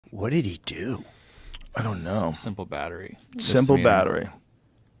What did he do? I don't know. Simple battery. Simple battery.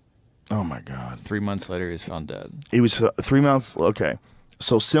 Oh, my God. 3 months later, he was found dead. It was 3 months. Okay.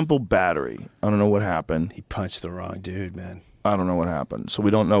 So simple battery. I don't know what happened. He punched the wrong dude, man. I don't know what happened. So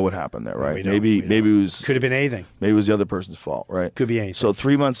we don't know what happened there, right? We Maybe it was... Could have been anything. Maybe it was the other person's fault, right? Could be anything. So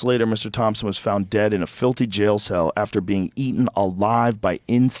 3 months later, Mr. Thompson was found dead in a filthy jail cell after being eaten alive by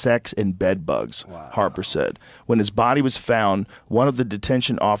insects and bed bugs, Harper said. When his body was found, one of the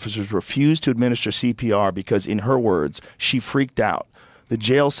detention officers refused to administer CPR because, in her words, she freaked out. The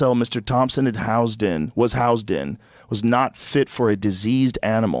jail cell Mr. Thompson was housed in was not fit for a diseased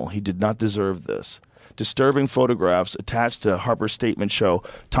animal. He did not deserve this. Disturbing photographs attached to Harper's statement show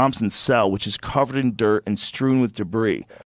Thompson's cell, which is covered in dirt and strewn with debris.